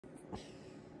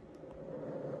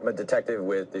I'm a detective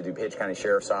with the DuPage County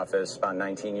Sheriff's Office, about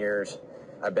 19 years.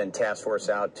 I've been task force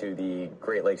out to the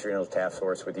Great Lakes Regional Task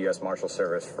Force with the U.S. Marshal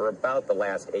Service for about the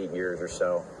last 8 years or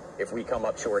so. If we come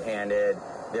up shorthanded,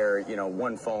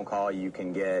 one phone call, you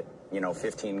can get,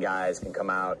 15 guys can come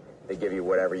out. They give you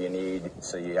whatever you need,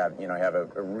 so you have, have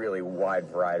a really wide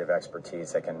variety of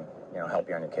expertise that can, help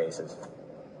you on your cases.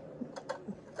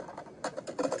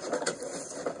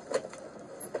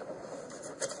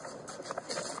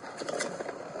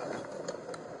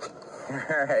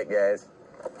 All right, guys.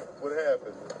 What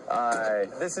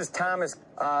happened? This is Thomas,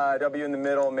 W in the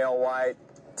middle, male white,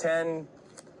 10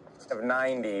 of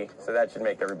 90, so that should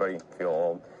make everybody feel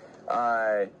old.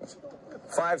 5'7",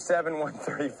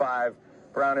 135,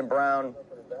 brown and brown.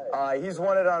 He's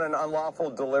wanted on an unlawful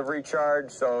delivery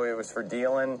charge, so it was for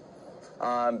dealing.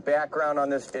 Background on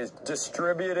this is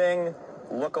distributing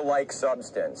look-alike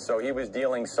substance. So he was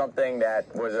dealing something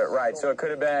that was, right, so it could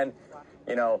have been,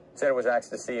 said it was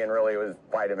ecstasy and really it was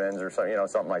vitamins or something,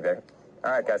 something like that.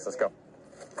 All right, guys, let's go.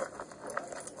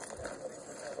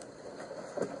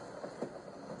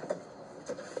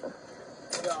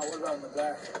 Yeah, what about in the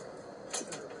back?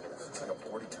 It's like a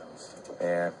 40 tons.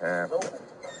 Yeah.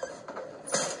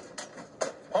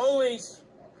 Police!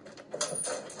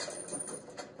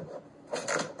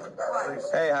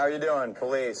 Hey, how are you doing,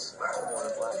 police?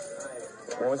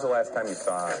 When was the last time you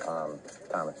saw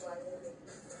Thomas?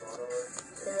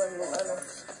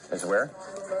 Is where?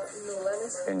 New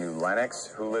Lenox. In New Lenox?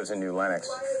 Who lives in New Lenox?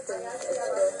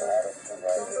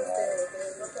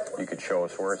 You could show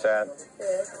us where it's at?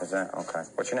 Yeah. Is that? Okay.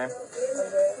 What's your name?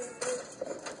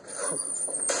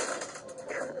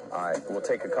 All right, we'll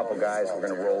take a couple guys. We're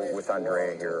going to roll with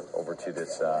Andrea here over to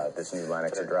this this New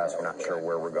Lenox address. We're not sure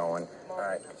where we're going. All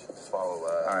right, just follow.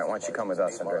 All right, why don't you come with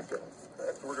us, Andrea?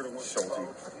 We're going to Schulte. All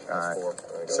right.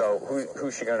 So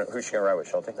who's she gonna ride with,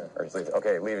 Schulte? Or is Leavis?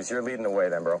 Okay, Leavis, you're leading the way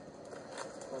then, bro.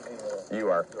 You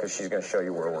are, because she's going to show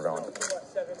you where we're going.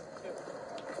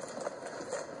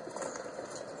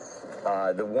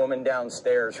 The woman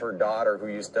downstairs, her daughter, who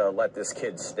used to let this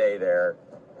kid stay there,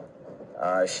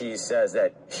 she says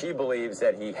that she believes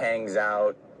that he hangs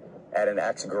out at an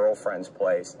ex-girlfriend's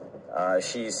place.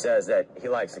 She says that he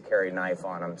likes to carry a knife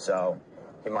on him, so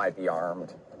he might be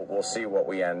armed. We'll see what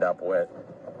we end up with.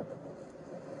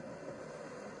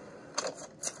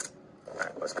 All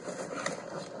right, let's go.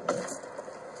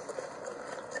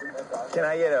 Can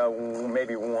I get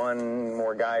maybe one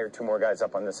more guy or two more guys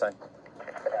up on this side?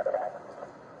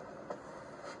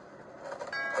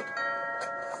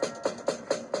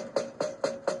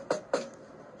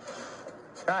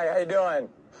 Hi, how you doing?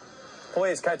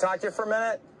 Police, can I talk to you for a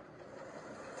minute?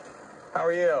 How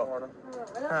are you?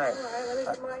 Hi.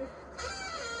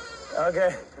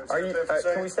 Okay. Are you?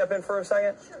 Can we step in for a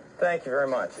second? Thank you very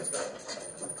much.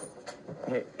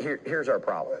 Here's our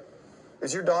problem.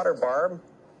 Is your daughter Barb?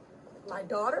 My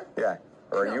daughter? Yeah.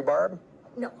 Or are you Barb?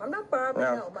 No, I'm not Barb.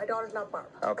 No, my daughter's not Barb.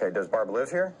 Okay. Does Barb live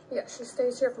here? Yeah, she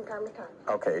stays here from time to time.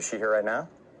 Okay. Is she here right now?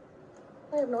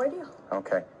 I have no idea.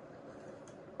 Okay.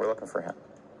 We're looking for him.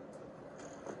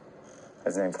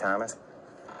 His name's Thomas?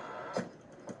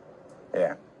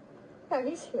 Yeah. Yeah,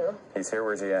 he's here. He's here?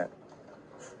 Where's he at?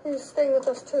 He's staying with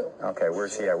us, too. Okay,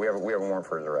 where's he at? We have a warrant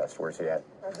for his arrest. Where's he at?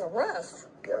 His arrest?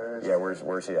 Yeah,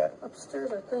 where's he at?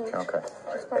 Upstairs, I think. Okay.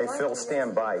 Hey, Phil,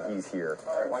 stand by. He's here.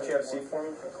 All right, why don't you have a seat for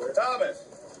me? Thomas!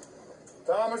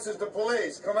 Thomas is the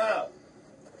police. Come out.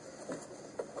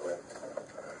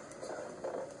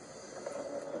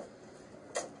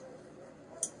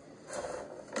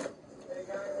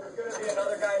 There's going to be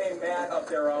another guy named Matt up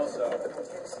there also.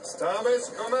 Thomas,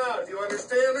 come out. Do you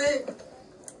understand me?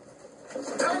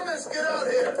 Thomas, get out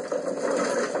here.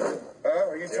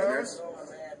 Are you Thomas?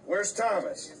 Where's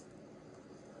Thomas?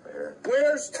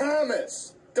 Where's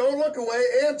Thomas? Don't look away.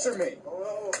 Answer me.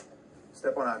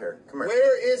 Step on out here. Come here.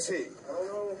 Where is he?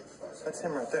 That's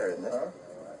him right there, isn't it?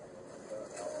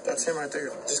 That's him right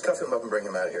there. Just cuff him up and bring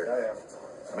him out of here.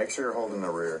 Make sure you're holding the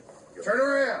rear. Turn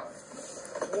around.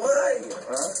 Why?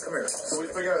 Come here. So we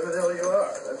figure out who the hell you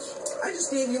are. I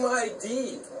just gave you my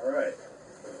ID. All right.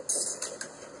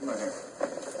 Come on here.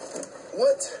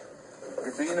 What?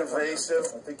 You're being evasive.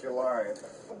 I think you're lying.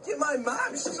 Get my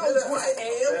mom. She knows who I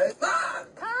am. Mom!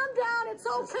 Calm down. It's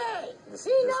okay. Just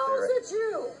He knows it's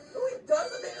you. No, he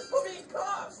doesn't. They just put me in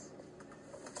cuffs.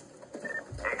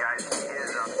 Hey, guys, he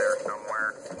is up there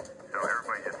somewhere, so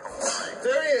everybody just hold on.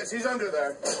 There he is. He's under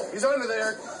there. He's under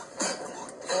there.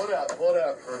 Pull it out. Pull it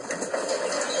out.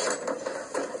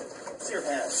 See your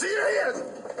hands. See your hands.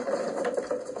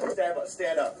 Stand up.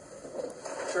 Stand up.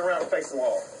 Turn around and face the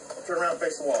wall. Turn around and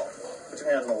face the wall. Put your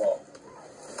hands on the wall.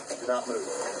 Do not move.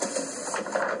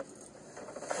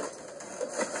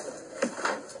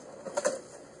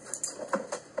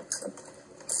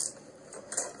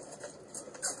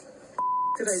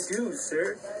 did I do,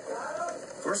 sir?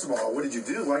 First of all, what did you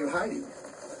do? Why are you hiding?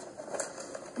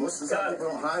 Most of the time, people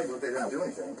don't hide when they didn't do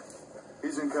anything.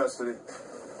 He's in custody.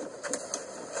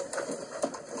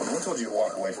 Who told you to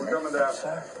walk away from We're him? coming down.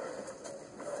 Sir?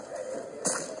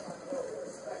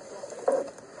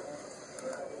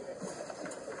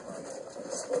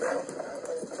 Slow down.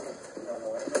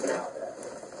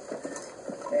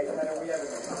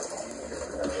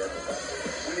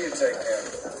 We need to take him.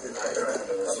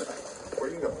 Where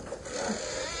are you going?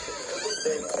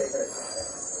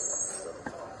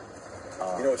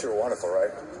 You know what you're wanted for,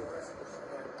 right?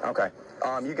 Okay.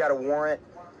 You got a warrant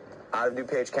out of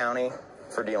DuPage County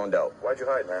for dealing dope. Why'd you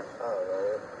hide, man? I don't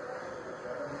know.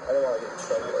 I don't want to get in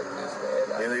trouble like this,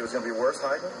 man. You think it was going to be worse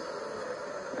hiding?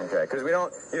 Okay, because we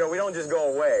don't just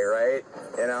go away, right?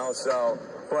 So,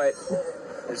 but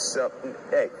it's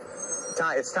hey,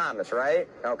 it's Thomas, right?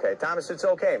 Okay, Thomas, it's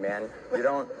okay, man. You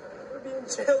don't, I'm going to be in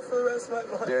jail for the rest of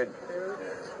my life. dude.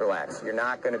 Relax. You're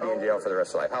not going to be in jail for the rest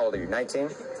of your life. How old are you? 19?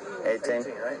 18?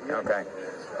 right? Okay.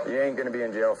 You ain't going to be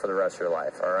in jail for the rest of your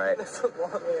life, all right? That's a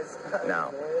long ass time,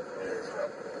 No. man.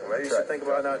 Maybe you should think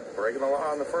about not breaking the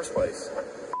law in the first place.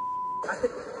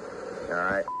 All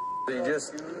right. So you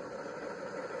just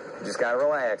got to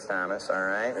relax, Thomas, all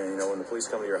right? And when the police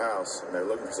come to your house and they're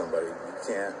looking for somebody,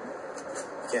 you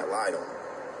can't lie to them,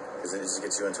 because it just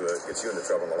gets you into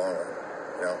trouble in the long run.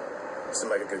 You seem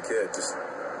like a good kid. Just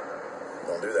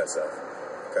don't do that stuff.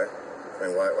 Okay?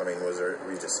 Why?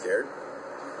 Were you just scared?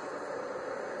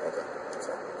 Okay.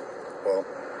 So, well,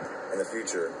 in the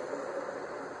future,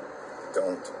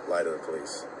 don't lie to the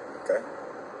police. Okay?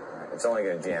 All right. It's only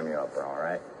going to jam you up, bro, all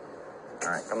right? All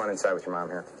right, come on inside with your mom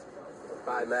here.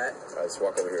 Bye, Matt. All right, let's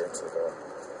walk over here to the car.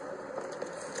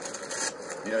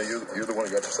 You're the one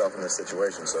who got yourself in this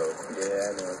situation, so. Yeah,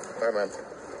 I know. All right, man.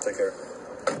 Take care.